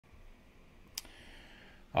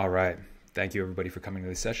All right. Thank you everybody for coming to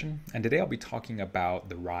this session. And today I'll be talking about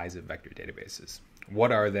the rise of vector databases.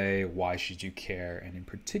 What are they? Why should you care? And in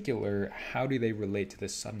particular, how do they relate to the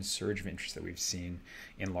sudden surge of interest that we've seen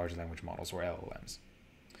in large language models or LLMs?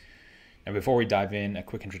 Now, before we dive in, a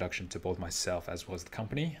quick introduction to both myself as well as the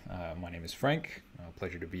company. My name is Frank.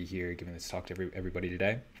 Pleasure to be here giving this talk to everybody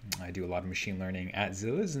today. I do a lot of machine learning at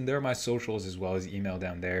Zilliz, and there are my socials as well as email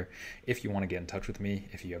down there. If you want to get in touch with me,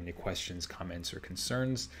 if you have any questions, comments, or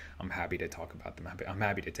concerns, I'm happy to talk about them. I'm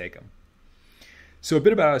happy to take them. So a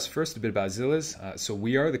bit about us first, a bit about Zilliz. So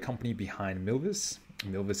we are the company behind Milvus.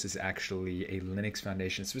 Milvus is actually a Linux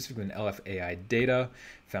foundation, specifically an LFAI data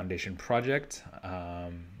foundation project.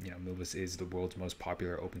 Milvus is the world's most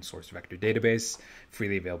popular open source vector database,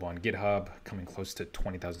 freely available on GitHub, coming close to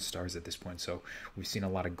 20,000 stars at this point. So we've seen a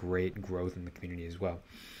lot of great growth in the community as well.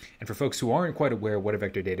 And for folks who aren't quite aware what a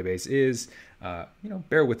vector database is,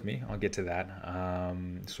 bear with me. I'll get to that a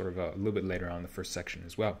little bit later on in the first section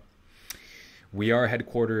as well. We are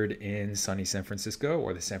headquartered in sunny San Francisco,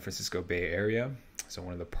 or the San Francisco Bay Area. So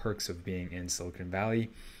one of the perks of being in Silicon Valley.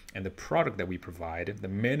 And the product that we provide, the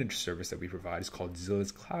managed service that we provide, is called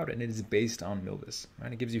Zilliz Cloud, and it is based on Milvus.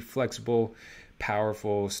 Right? It gives you flexible,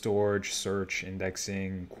 powerful storage, search,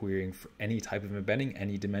 indexing, querying for any type of embedding,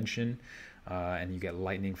 any dimension, and you get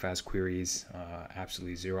lightning fast queries,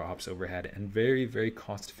 absolutely zero ops overhead, and very, very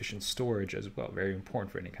cost-efficient storage as well. Very important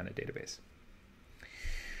for any kind of database.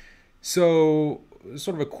 So,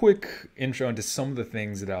 sort of a quick intro into some of the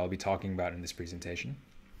things that I'll be talking about in this presentation.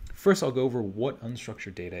 First, I'll go over what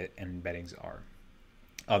unstructured data and embeddings are.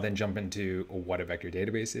 I'll then jump into what a vector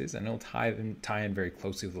database is, and it'll tie in very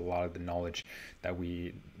closely with a lot of the knowledge that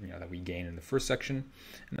we gain in the first section.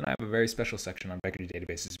 And then I have a very special section on vector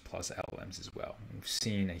databases plus LLMs as well. We've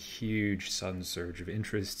seen a huge sudden surge of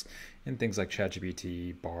interest in things like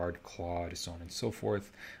ChatGPT, Bard, Claude, so on and so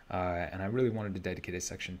forth. And I really wanted to dedicate a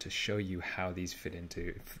section to show you how these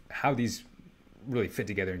really fit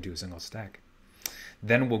together into a single stack.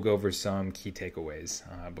 Then we'll go over some key takeaways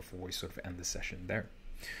before we sort of end the session there.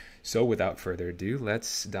 So without further ado,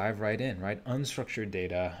 let's dive right in, right? Unstructured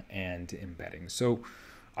data and embedding. So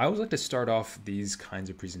I always like to start off these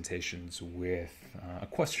kinds of presentations with a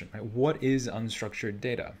question, right? What is unstructured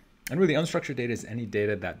data? And really, unstructured data is any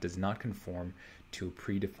data that does not conform to a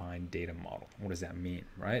predefined data model. What does that mean,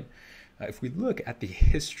 right? If we look at the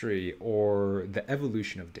history or the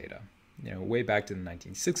evolution of data, way back to the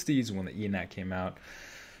 1960s when the ENAC came out,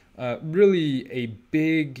 really a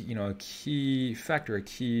big, a key factor, a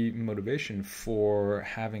key motivation for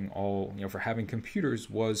having having computers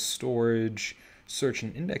was storage, search,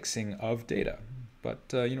 and indexing of data.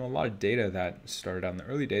 But, a lot of data that started out in the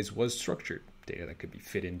early days was structured data that could be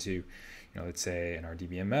fit into, let's say an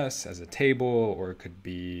RDBMS as a table, or it could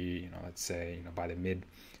be, let's say, by the mid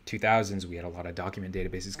 2000s, we had a lot of document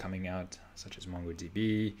databases coming out, such as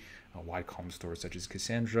MongoDB, wide column stores such as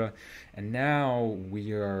Cassandra, and now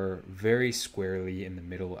we are very squarely in the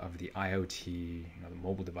middle of the IoT, the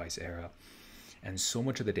mobile device era, and so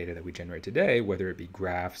much of the data that we generate today, whether it be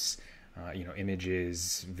graphs,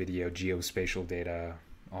 images, video, geospatial data,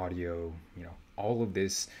 audio, all of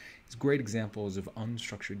this is great examples of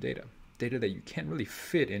unstructured data that you can't really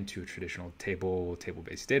fit into a traditional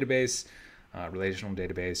table-based database, relational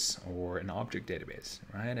database, or an object database,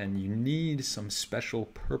 right? And you need some special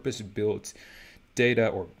purpose-built data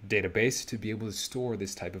or database to be able to store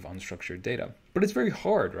this type of unstructured data. But it's very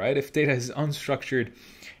hard, right? If data is unstructured,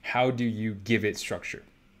 how do you give it structure?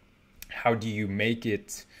 How do you make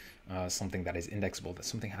it something that is indexable?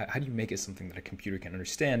 How do you make it something that a computer can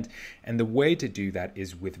understand? And the way to do that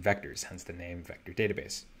is with vectors, hence the name vector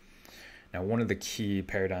database. Now, one of the key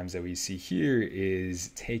paradigms that we see here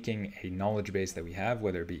is taking a knowledge base that we have,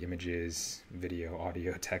 whether it be images, video,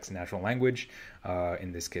 audio, text, natural language,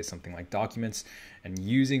 in this case, something like documents, and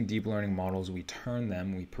using deep learning models, we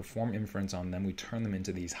perform inference on them, we turn them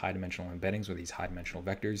into these high-dimensional embeddings or these high-dimensional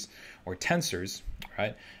vectors or tensors,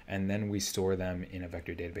 right? And then we store them in a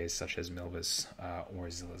vector database such as Milvus or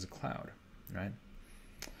Zilliz Cloud, right?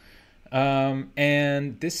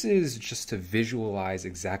 And this is just to visualize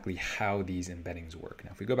exactly how these embeddings work.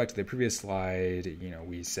 Now, if we go back to the previous slide,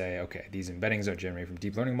 we say, okay, these embeddings are generated from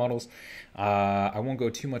deep learning models. I won't go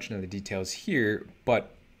too much into the details here,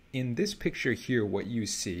 but in this picture here, what you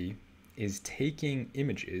see is taking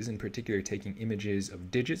images, in particular taking images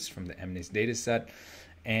of digits from the MNIST data set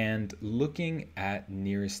and looking at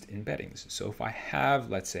nearest embeddings. So if I have,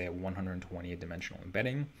 let's say, a 128 dimensional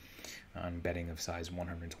embedding, embedding of size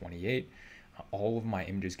 128, all of my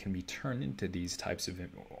images can be turned into these types of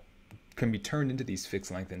can be turned into these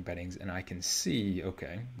fixed length embeddings, and I can see,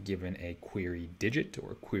 okay, given a query digit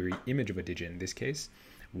or a query image of a digit in this case,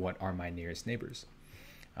 what are my nearest neighbors?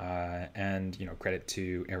 And credit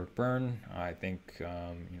to Eric Byrne. I think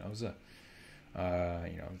it was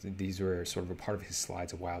these were sort of a part of his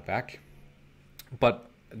slides a while back. But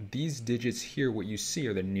these digits here, what you see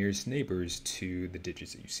are the nearest neighbors to the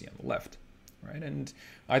digits that you see on the left, right? And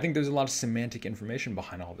I think there's a lot of semantic information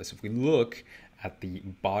behind all this. If we look at the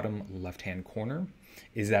bottom left-hand corner,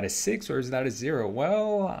 is that a 6 or is that a 0?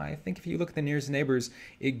 Well, I think if you look at the nearest neighbors,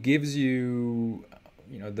 it gives you,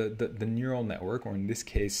 the neural network, or in this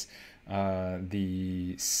case,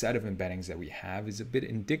 the set of embeddings that we have is a bit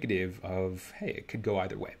indicative of, hey, it could go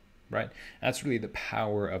either way, right? That's really the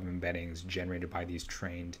power of embeddings generated by these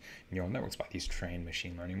trained neural networks, by these trained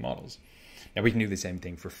machine learning models. Now, we can do the same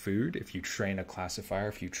thing for food. If you train a classifier,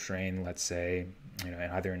 if you train, let's say,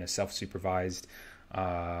 either in a self-supervised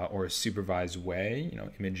or a supervised way,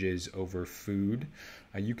 images over food,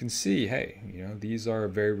 you can see, hey, these are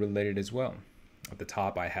very related as well. At the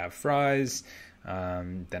top, I have fries.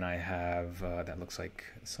 Then I have, that looks like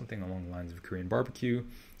something along the lines of Korean barbecue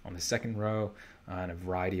on the second row, and a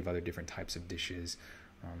variety of other different types of dishes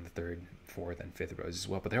on the third, fourth, and fifth rows as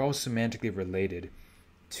well. But they're all semantically related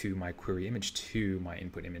to my query image, to my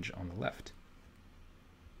input image on the left.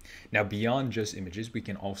 Now, beyond just images, we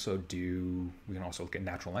can also look at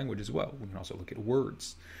natural language as well. We can also look at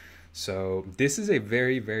words. So this is a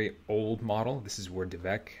very, very old model. This is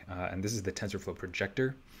Word2Vec, and this is the TensorFlow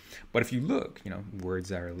projector. But if you look, words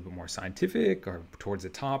that are a little bit more scientific are towards the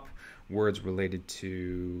top. Words related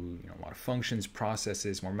to a lot of functions,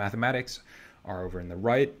 processes, more mathematics are over in the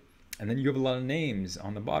right. And then you have a lot of names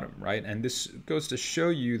on the bottom, right? And this goes to show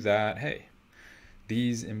you that, hey,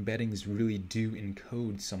 these embeddings really do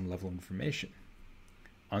encode some level of information.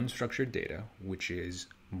 Unstructured data, which is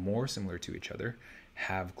more similar to each other,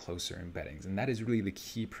 have closer embeddings. And that is really the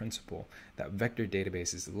key principle that vector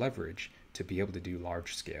databases leverage to be able to do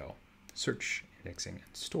large-scale search, indexing, and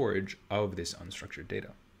storage of this unstructured data,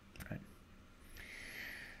 right?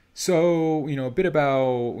 So, a bit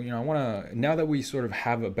about, now that we sort of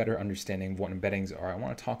have a better understanding of what embeddings are, I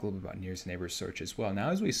want to talk a little bit about nearest neighbor search as well. Now,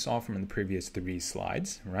 as we saw from the previous 3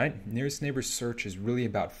 slides, right, nearest neighbor search is really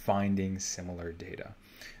about finding similar data.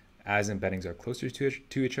 As embeddings are closer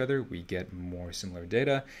to each other, we get more similar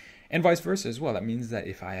data, and vice versa as well. That means that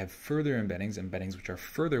if I have further embeddings which are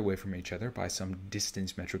further away from each other by some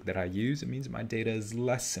distance metric that I use, it means my data is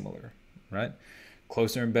less similar, right?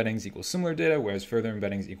 Closer embeddings equals similar data, whereas further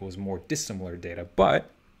embeddings equals more dissimilar data.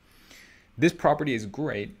 But this property is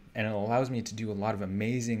great, and it allows me to do a lot of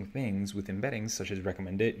amazing things with embeddings, such as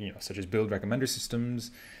such as build recommender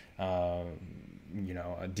systems, do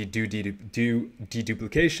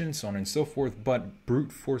deduplication, so on and so forth. But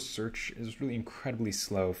brute force search is really incredibly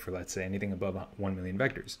slow for, let's say, anything above 1 million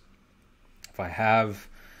vectors. If I have,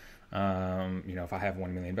 if I have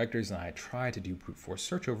 1 million vectors and I try to do brute force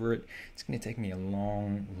search over it, it's going to take me a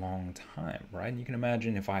long, long time, right? And you can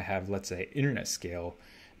imagine if I have, let's say, internet scale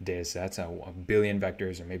data sets, a billion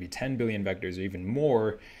vectors or maybe 10 billion vectors or even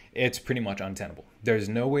more, it's pretty much untenable. There's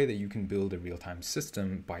no way that you can build a real-time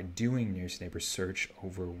system by doing nearest neighbor search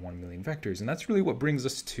over 1 million vectors. And that's really what brings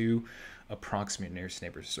us to approximate nearest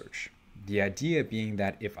neighbor search. The idea being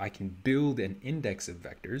that if I can build an index of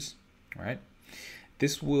vectors, right,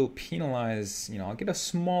 this will penalize, I'll get a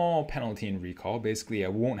small penalty in recall. Basically, I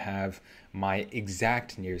won't have my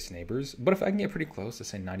exact nearest neighbors, but if I can get pretty close, let's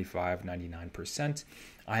say 95, 99%,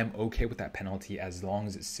 I am okay with that penalty as long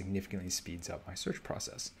as it significantly speeds up my search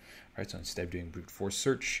process, right? So instead of doing brute force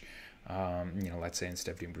search, let's say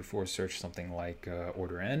instead of doing brute force search, something like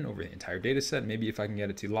order n over the entire data set, maybe if I can get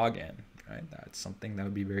it to log n, right? That's something that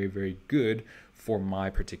would be very, very good for my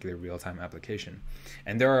particular real-time application.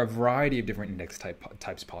 And there are a variety of different index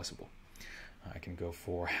types possible. I can go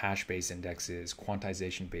for hash-based indexes,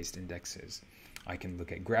 quantization-based indexes. I can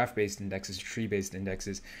look at graph-based indexes, tree-based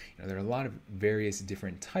indexes. There are a lot of various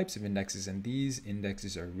different types of indexes, and these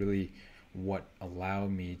indexes are really what allow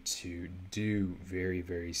me to do very,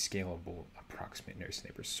 very scalable approximate nearest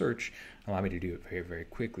neighbor search, allow me to do it very, very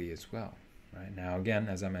quickly as well. Right now, again,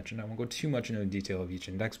 as I mentioned, I won't go too much into the detail of each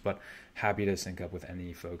index, but happy to sync up with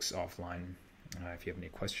any folks offline. If you have any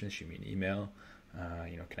questions, shoot me an email.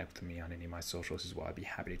 Connect with me on any of my socials as well. I'd be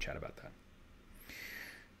happy to chat about that.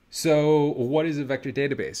 So what is a vector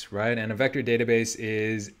database, right? And a vector database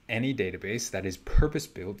is any database that is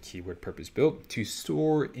purpose-built, keyword purpose-built, to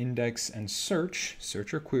store, index, and search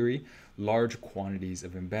or query large quantities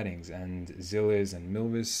of embeddings. And Zilliz and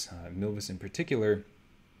Milvus in particular,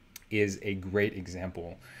 is a great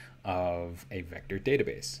example of a vector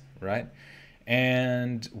database, right?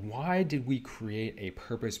 And why did we create a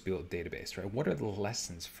purpose-built database, right? What are the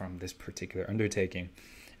lessons from this particular undertaking?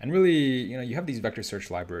 And really, you have these vector search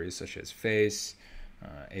libraries such as Face,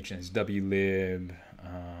 HNSWlib,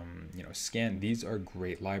 Scan. These are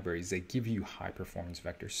great libraries. They give you high-performance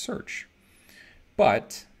vector search.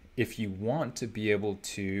 But if you want to be able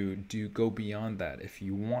to go beyond that, if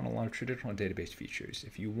you want a lot of traditional database features,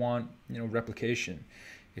 if you want replication,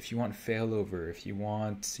 if you want failover, if you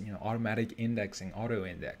want automatic indexing, auto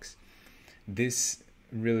index, this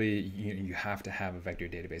really you have to have a vector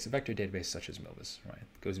database. A vector database such as Milvus, right?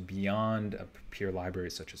 It goes beyond a pure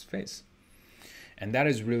library such as Face. And that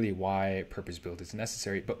is really why purpose-built is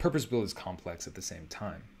necessary, but purpose-built is complex at the same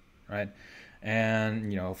time, right?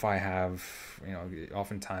 And if I have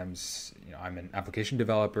oftentimes I'm an application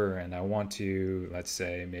developer and I want to, let's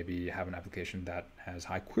say, maybe have an application that has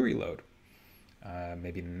high query load.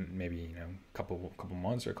 Maybe a couple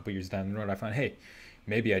months or a couple years down the road, I find, hey,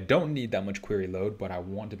 maybe I don't need that much query load, but I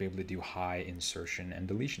want to be able to do high insertion and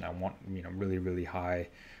deletion. I want really high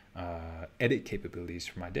edit capabilities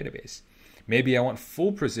for my database. Maybe I want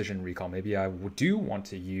full precision recall. Maybe I do want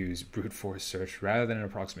to use brute force search rather than an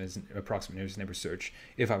approximate nearest neighbor search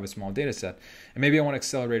if I have a small data set. And maybe I want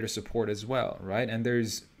accelerator support as well, right? And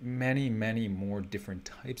there's many more different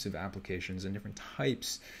types of applications and different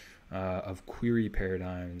types of query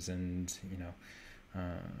paradigms and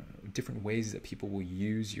different ways that people will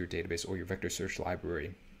use your database or your vector search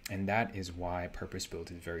library. And that is why purpose-built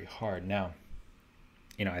is very hard. Now,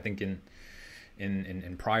 I think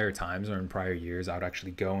in prior times or in prior years, I would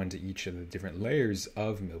actually go into each of the different layers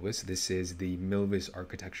of Milvus. This is the Milvus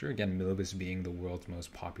architecture. Again, Milvus being the world's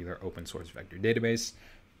most popular open source vector database,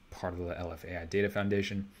 part of the LFAI Data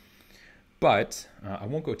Foundation. But I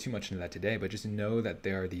won't go too much into that today, but just know that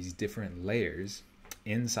there are these different layers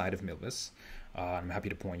inside of Milvus. I'm happy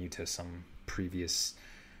to point you to some previous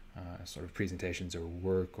sort of presentations or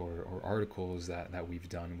work or articles that we've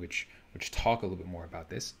done which talk a little bit more about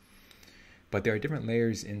this. But there are different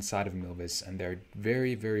layers inside of Milvus, and there are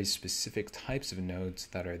very specific types of nodes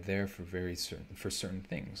that are there for certain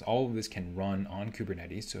things. All of this can run on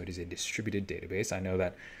Kubernetes, so it is a distributed database. I know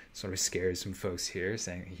that sort of scares some folks here,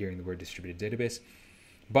 hearing the word distributed database.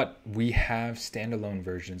 But we have standalone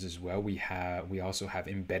versions as well. We also have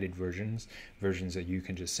embedded versions that you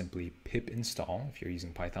can just simply pip install if you're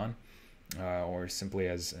using Python, or simply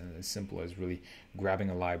as simple as really grabbing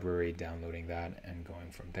a library, downloading that, and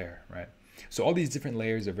going from there, right? So all these different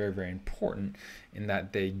layers are very important in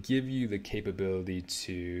that they give you the capability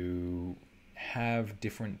to have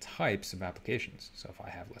different types of applications. So if I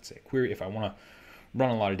have, let's say, a query, if I want to run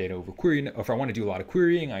a lot of data over query, or if I want to do a lot of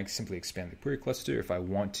querying, I simply expand the query cluster. If I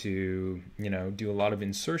want to, do a lot of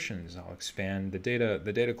insertions, I'll expand the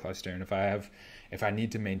data cluster. And if I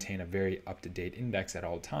need to maintain a very up-to-date index at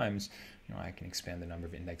all times, I can expand the number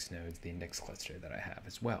of index nodes, the index cluster that I have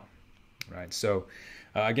as well. Right. So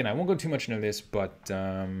again, I won't go too much into this, but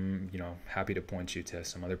happy to point you to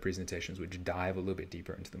some other presentations which dive a little bit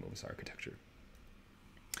deeper into the Milvus architecture.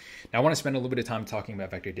 Now, I want to spend a little bit of time talking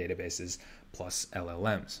about vector databases plus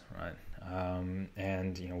LLMs, right?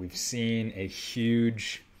 And we've seen a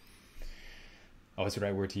huge, what's the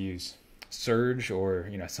right word to use? Surge,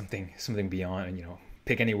 or something beyond.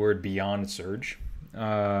 Pick any word beyond surge.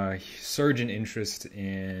 Surge in interest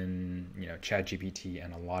in ChatGPT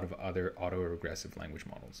and a lot of other autoregressive language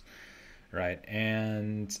models, right?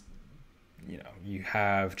 And you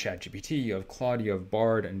have ChatGPT, you have Claude, you have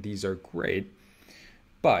Bard, and these are great.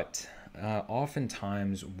 But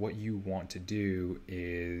oftentimes what you want to do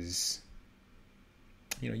is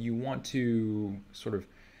you want to sort of,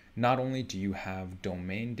 not only do you have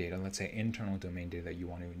domain data, let's say internal domain data that you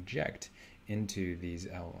want to inject into these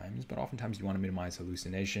LLMs, but oftentimes you want to minimize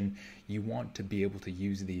hallucination. You want to be able to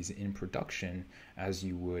use these in production as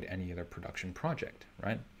you would any other production project,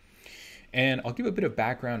 right? And I'll give a bit of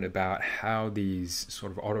background about how these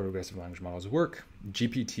sort of autoregressive language models work.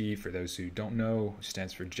 GPT, for those who don't know,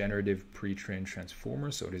 stands for Generative Pre-trained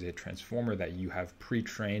Transformer. So it is a transformer that you have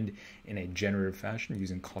pre-trained in a generative fashion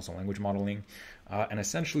using causal language modeling. And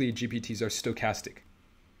essentially, GPTs are stochastic,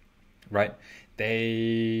 right?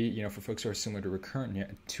 They, for folks who are similar to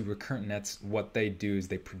recurrent nets, what they do is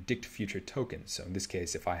they predict future tokens. So in this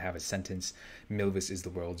case, if I have a sentence, Milvus is the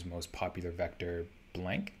world's most popular vector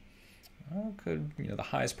blank, the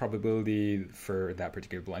highest probability for that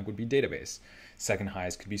particular blank would be database. Second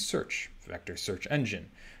highest could be search, vector search engine.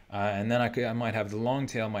 And then I might have the long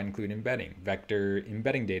tail might include embedding, vector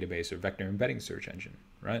embedding database or vector embedding search engine,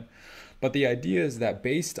 right? But the idea is that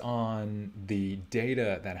based on the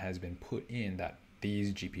data that has been put in, that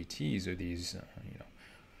these GPTs or these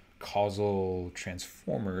causal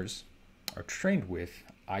transformers are trained with,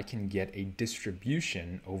 I can get a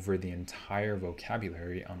distribution over the entire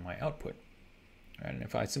vocabulary on my output. Right? And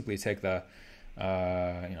if I simply take the,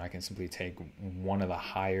 I can simply take one of the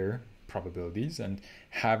higher probabilities and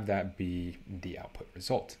have that be the output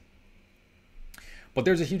result. But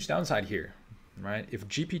there's a huge downside here, right? If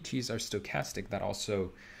GPTs are stochastic, that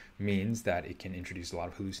also means that it can introduce a lot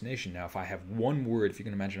of hallucination. Now, if I have one word, if you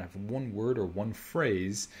can imagine I have one word or one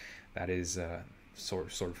phrase that is sort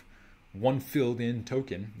of one filled in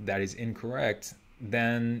token that is incorrect,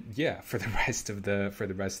 then yeah, for the rest of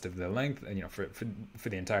the length, for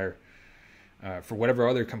the entire for whatever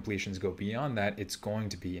other completions go beyond that, it's going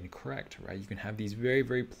to be incorrect, right? You can have these very,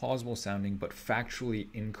 very plausible sounding but factually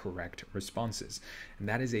incorrect responses. And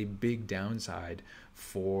that is a big downside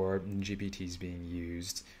for GPTs being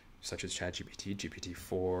used, such as ChatGPT,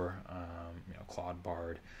 GPT-4, Claude,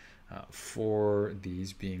 Bard, for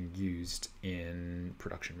these being used in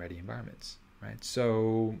production-ready environments, right?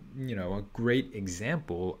 So, a great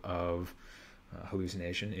example of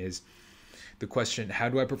hallucination is the question, how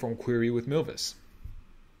do I perform query with Milvus?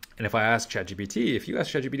 And if I ask ChatGPT, if you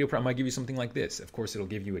ask ChatGPT, it might give you something like this. Of course, it'll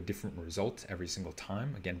give you a different result every single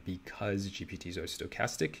time. Again, because GPTs are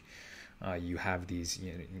stochastic, you have these,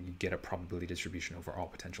 you get a probability distribution over all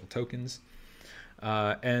potential tokens.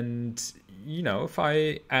 If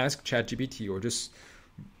I ask ChatGPT or just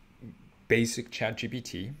basic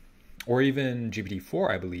ChatGPT, or even GPT-4,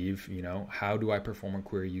 I believe, how do I perform a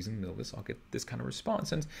query using Milvus? I'll get this kind of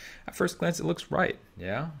response. And at first glance, it looks right.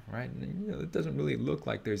 Yeah, right. And, it doesn't really look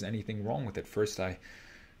like there's anything wrong with it. First, I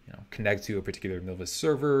connect to a particular Milvus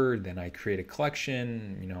server. Then I create a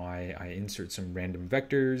collection. I insert some random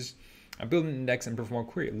vectors. I build an index and perform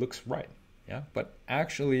a query. It looks right. Yeah, but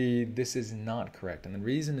actually, this is not correct. And the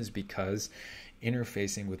reason is because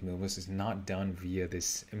interfacing with Milvus is not done via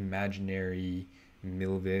this imaginary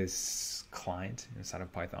Milvus client inside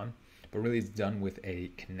of Python, but really it's done with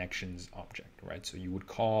a connections object, right? So you would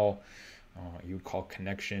call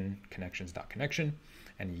connections.connection,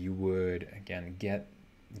 and you would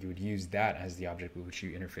use that as the object with which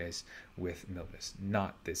you interface with Milvus,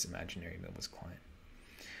 not this imaginary Milvus client.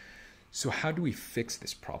 So how do we fix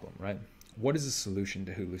this problem, right? What is the solution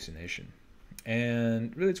to hallucination?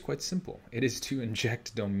 And really, it's quite simple. It is to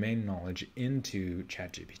inject domain knowledge into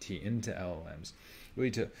ChatGPT, into LLMs,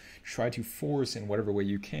 really to try to force in whatever way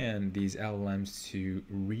you can these LLMs to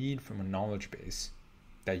read from a knowledge base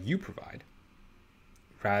that you provide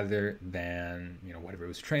rather than whatever it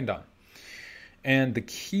was trained on. And the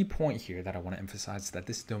key point here that I want to emphasize is that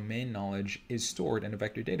this domain knowledge is stored in a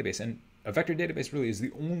vector database. And a vector database really is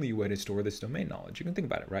the only way to store this domain knowledge. You can think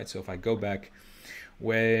about it, right? So if I go back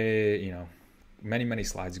many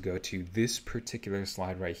slides ago to this particular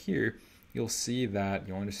slide right here, you'll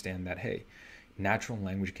understand that, hey, natural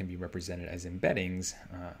language can be represented as embeddings.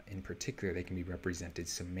 In particular, they can be represented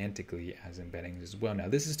semantically as embeddings as well. Now,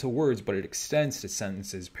 this is to words, but it extends to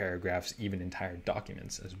sentences, paragraphs, even entire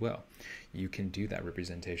documents as well. You can do that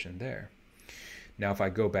representation there. Now, if I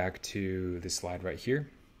go back to this slide right here,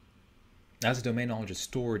 as the domain knowledge is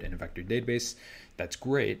stored in a vector database, that's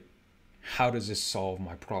great. How does this solve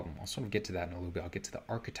my problem? I'll sort of get to that in a little bit. I'll get to the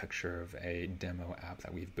architecture of a demo app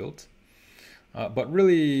that we've built. But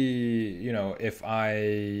really, if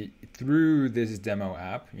through this demo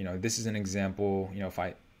app, this is an example, if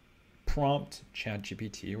I prompt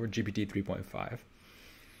ChatGPT or GPT 3.5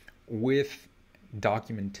 with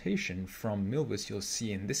documentation from Milvus, you'll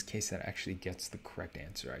see in this case that actually gets the correct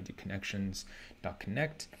answer. I do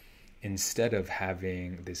connections.connect instead of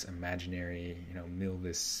having this imaginary,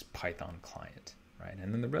 Milvus Python client, right?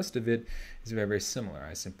 And then the rest of it is very, very similar.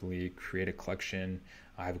 I simply create a collection,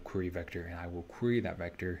 I have a query vector, and I will query that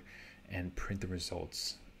vector and print the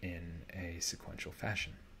results in a sequential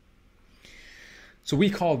fashion. So we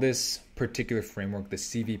call this particular framework the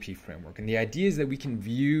CVP framework. And the idea is that we can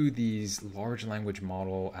view these large language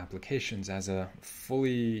model applications as a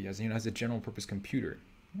general purpose computer.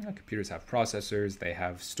 Computers have processors, they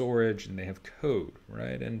have storage, and they have code,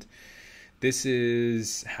 right? And this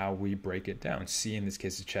is how we break it down. C, in this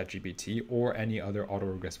case, is ChatGPT or any other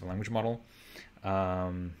autoregressive language model.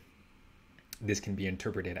 This can be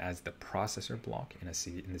interpreted as the processor block in the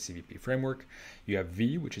CVP framework. You have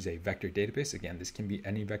V, which is a vector database. Again, this can be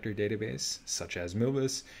any vector database, such as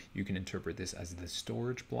Milvus. You can interpret this as the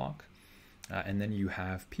storage block. And then you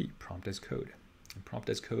have P, prompt as code. And prompt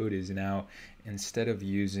as code is now, instead of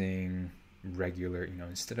using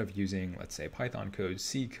let's say Python code,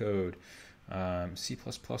 C code, C++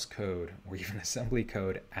 code, or even assembly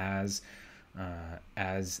code as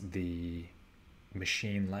the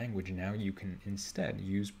machine language, now you can instead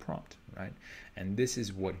use prompt, right? And this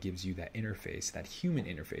is what gives you that interface, that human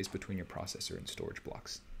interface between your processor and storage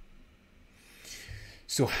blocks.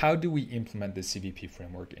 So how do we implement the CVP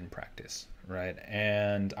framework in practice, right?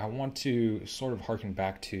 And I want to sort of harken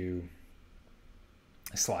back to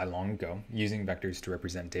a slide long ago, using vectors to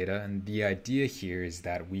represent data. And the idea here is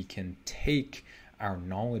that we can take our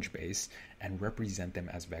knowledge base and represent them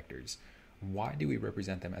as vectors. Why do we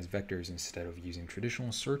represent them as vectors instead of using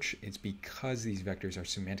traditional search? It's because these vectors are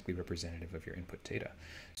semantically representative of your input data.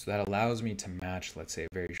 So that allows me to match, let's say,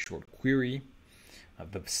 a very short query,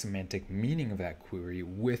 the semantic meaning of that query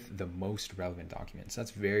with the most relevant documents. That's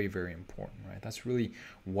very, very important, right? That's really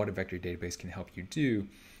what a vector database can help you do.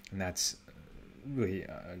 And that's really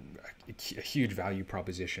a huge value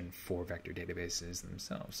proposition for vector databases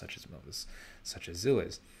themselves, such as Milvus, such as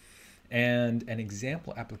Zilliz. And an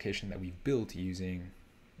example application that we've built using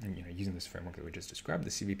this framework that we just described, the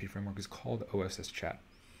CVP framework, is called OSS Chat.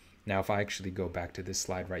 Now, if I actually go back to this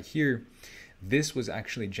slide right here, this was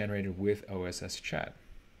actually generated with OSS Chat.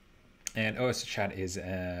 And OSS Chat is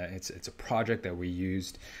it's a project that we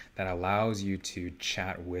used that allows you to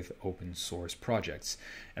chat with open source projects.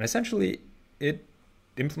 And essentially, it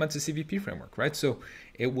implements a CVP framework, right? So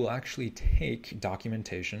it will actually take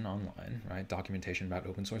documentation online, right? Documentation about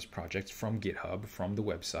open source projects from GitHub, from the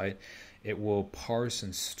website. It will parse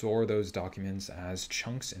and store those documents as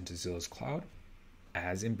chunks into Zilliz Cloud,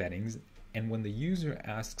 as embeddings. And when the user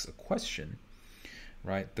asks a question,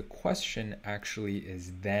 right, the question actually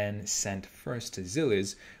is then sent first to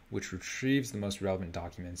Zilliz, which retrieves the most relevant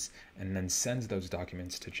documents and then sends those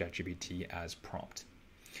documents to ChatGPT as prompt.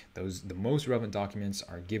 The most relevant documents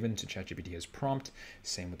are given to ChatGPT as prompt,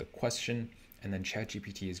 same with the question, and then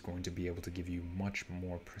ChatGPT is going to be able to give you much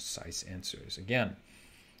more precise answers. Again,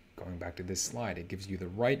 going back to this slide, it gives you the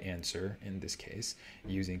right answer in this case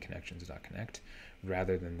using connections.connect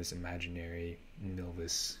rather than this imaginary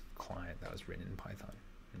Milvus client that was written in Python,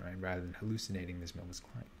 right? Rather than hallucinating this Milvus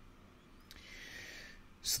client.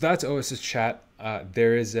 So that's OSS Chat.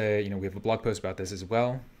 There is we have a blog post about this as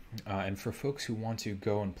well. And for folks who want to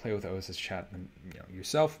go and play with OSS Chat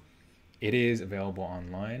yourself, it is available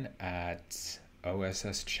online at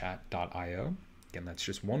osschat.io. Again, that's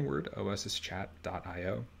just one word,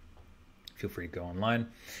 osschat.io. Feel free to go online.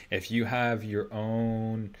 If you have your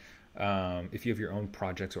own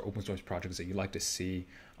projects or open source projects that you'd like to see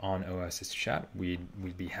on OSS Chat, we'd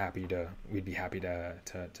be happy to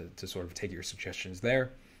sort of take your suggestions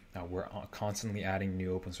there. We're constantly adding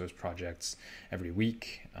new open source projects every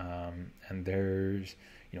week, and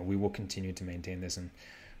we will continue to maintain this and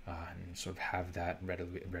sort of have that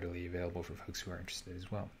readily available for folks who are interested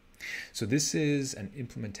as well. So this is an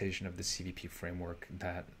implementation of the CVP framework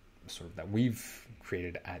that we've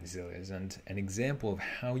created at Zilliz, and an example of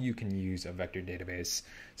how you can use a vector database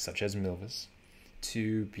such as Milvus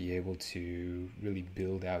to be able to really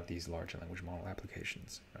build out these large language model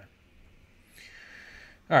applications, right?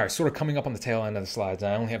 All right, sort of coming up on the tail end of the slides.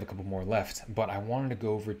 I only have a couple more left, but I wanted to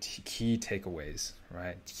go over key takeaways,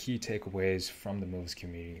 right? Key takeaways from the Milvus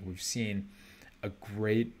community. We've seen a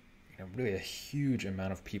great, really a huge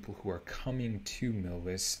amount of people who are coming to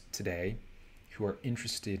Milvus today who are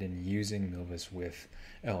interested in using Milvus with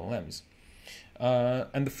LLMs.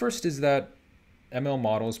 And the first is that ML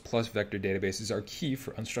models plus vector databases are key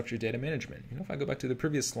for unstructured data management. If I go back to the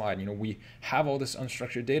previous slide, we have all this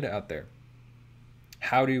unstructured data out there.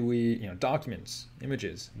 How do we, documents,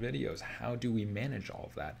 images, videos, how do we manage all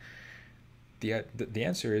of that? The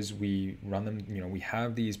answer is we run them, we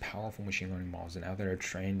have these powerful machine learning models and now that are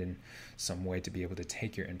trained in some way to be able to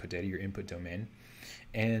take your input data, your input domain,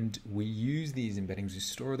 and we use these embeddings, we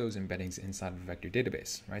store those embeddings inside of a vector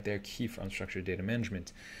database, right? They're key for unstructured data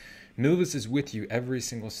management. Milvus is with you every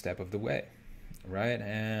single step of the way, right?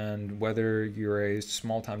 And whether you're a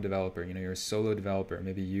small-time developer, you're a solo developer,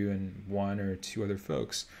 maybe you and one or two other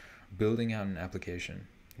folks building out an application,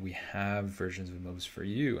 we have versions of Milvus for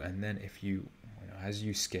you. And then if you, as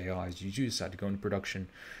you scale, as you do decide to go into production,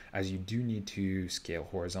 as you do need to scale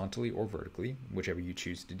horizontally or vertically, whichever you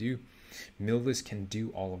choose to do, Milvus can do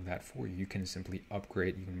all of that for you. You can simply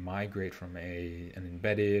upgrade, you can migrate from an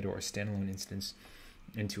embedded or a standalone instance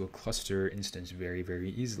into a cluster instance very, very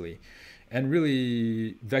easily. And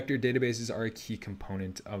really, vector databases are a key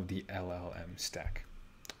component of the LLM stack,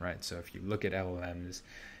 right? So if you look at LLMs,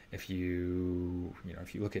 if you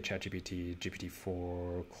look at ChatGPT,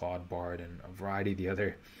 GPT-4, Claude, Bard, and a variety of the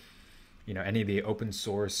other, any of the open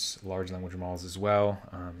source large language models as well,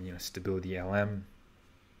 Stability LM,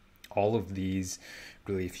 all of these,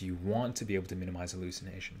 really, if you want to be able to minimize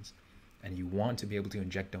hallucinations, and you want to be able to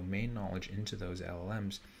inject domain knowledge into those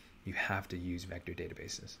LLMs, you have to use vector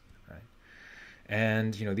databases, right?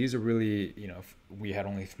 And, these are really, if we had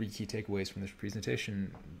only 3 key takeaways from this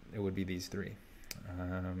presentation, it would be these 3.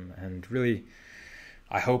 And really,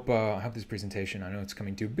 I hope this presentation, I know it's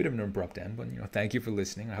coming to a bit of an abrupt end, but thank you for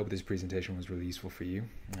listening. I hope this presentation was really useful for you.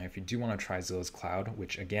 If you do want to try Zilliz Cloud,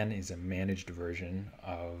 which again is a managed version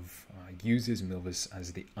of, uses Milvus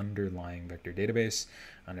as the underlying vector database,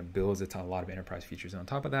 and it builds a lot of enterprise features on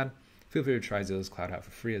top of that, feel free to try Zilliz Cloud out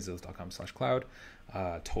for free at zilliz.com/cloud.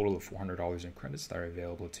 Total of $400 in credits that are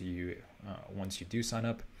available to you once you do sign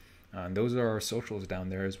up. And those are our socials down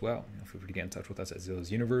there as well. Feel free to get in touch with us at Zilliz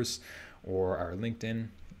Universe or our LinkedIn.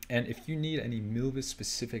 And if you need any Milvus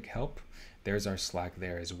specific help, there's our Slack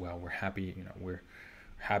there as well. We're happy, we're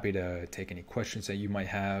happy to take any questions that you might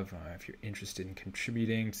have. If you're interested in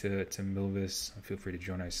contributing to Milvus, feel free to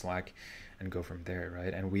join our Slack and go from there,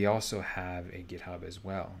 right? And we also have a GitHub as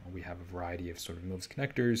well. We have a variety of sort of Milvus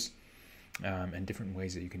connectors and different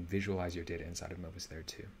ways that you can visualize your data inside of Milvus there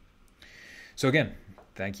too. So again,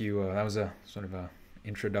 thank you. That was a sort of a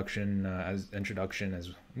introduction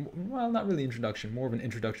well, not really introduction, more of an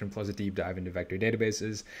introduction plus a deep dive into vector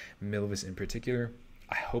databases, Milvus in particular.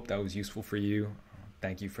 I hope that was useful for you.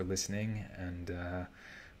 Thank you for listening, and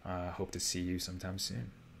hope to see you sometime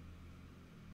soon.